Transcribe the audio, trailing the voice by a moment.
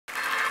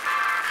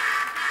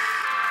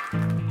If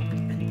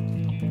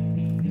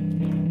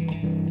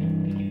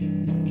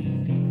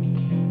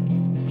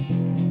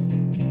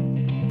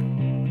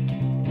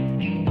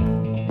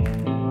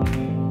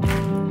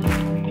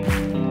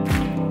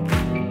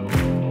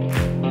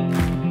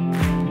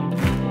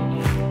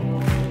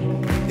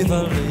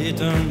I lay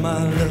down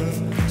my love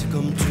to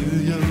come to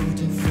your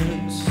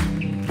defense,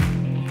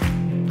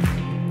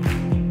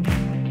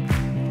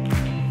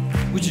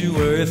 would you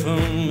worry for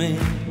me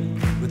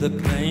with a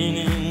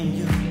pain in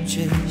your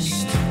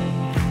chest?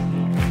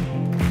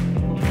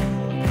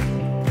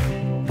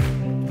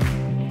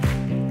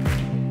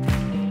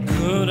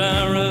 Could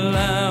I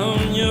rely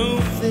on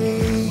your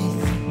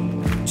faith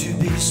to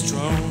be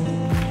strong,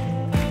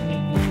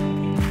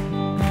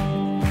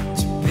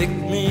 to pick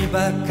me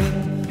back up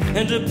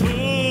and to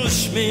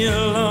push me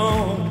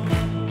along?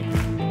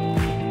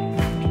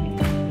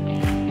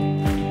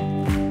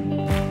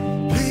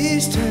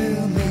 Please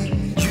tell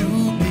me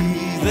you'll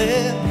be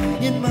there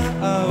in my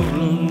hour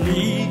of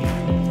need.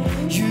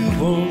 You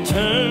won't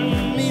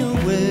turn me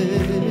away.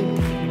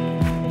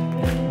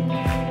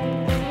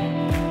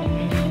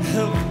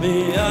 Help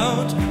me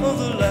out of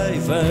the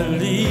life I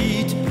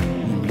lead.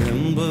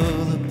 Remember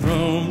the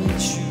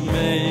promise you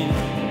made.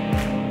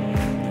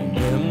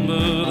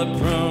 Remember the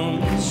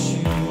promise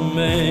you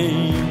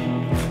made.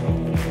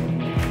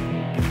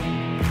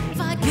 If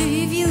I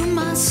gave you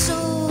my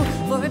soul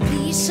for a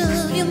piece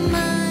of your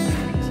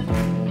mind,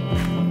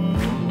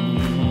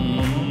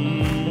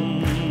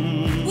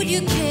 would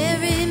you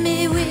carry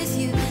me with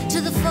you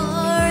to the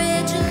far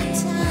edge of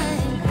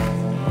time?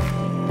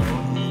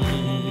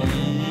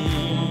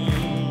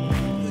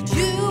 Would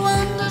you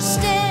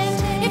understand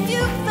if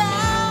you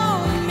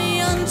found me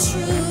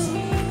untrue?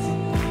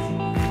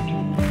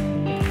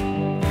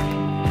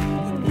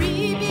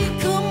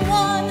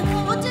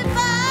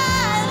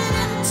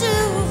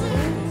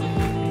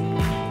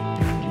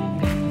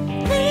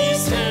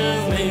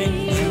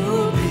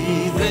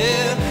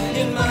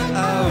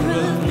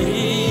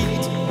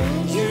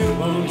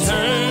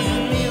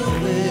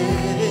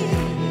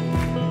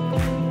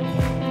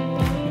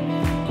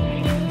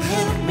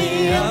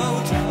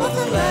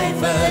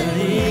 Life I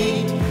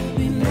lead.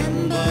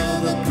 Remember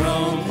the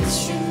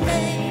promise you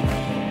made.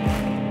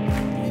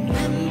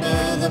 Remember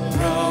the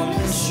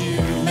promise you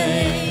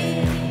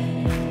made.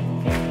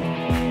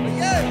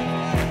 Yeah.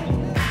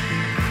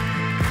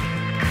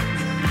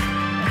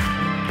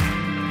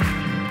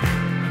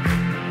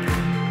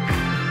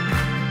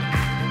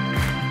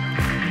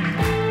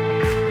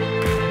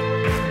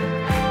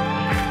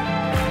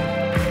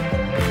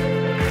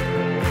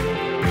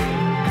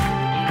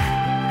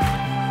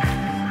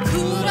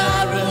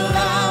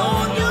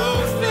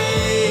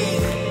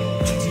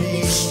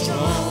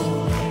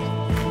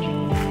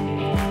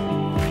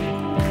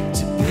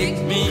 Pick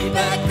me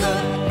back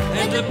up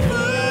and to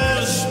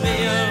push me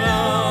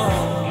along.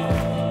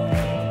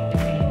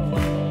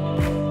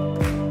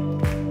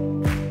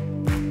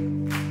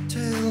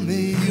 Tell me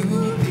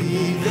you'll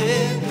be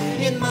there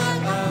in my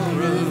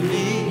hour of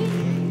need.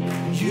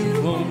 You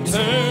won't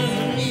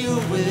turn me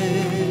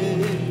away.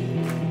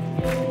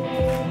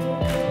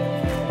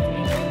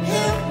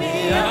 Help me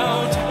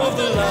out of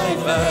the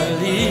life I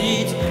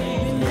lead.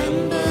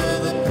 Remember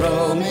the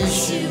promise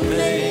you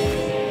made.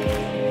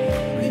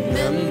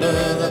 Remember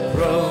the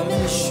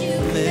promise you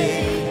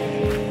made.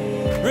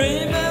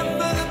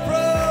 Remember the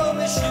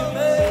promise you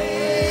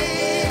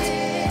made.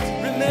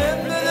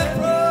 Remember the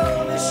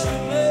promise you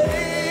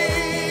made.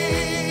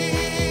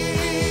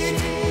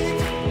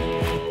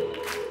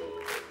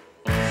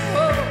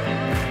 Oh.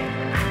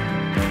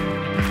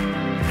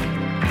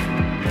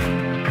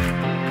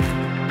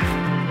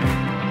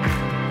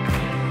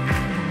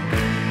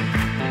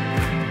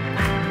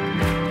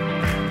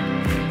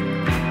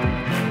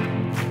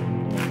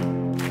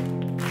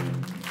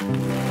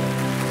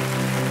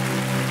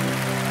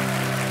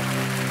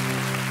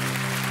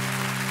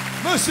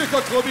 Monsieur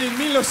Cotrobine,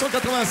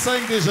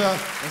 1985 déjà.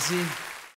 Merci.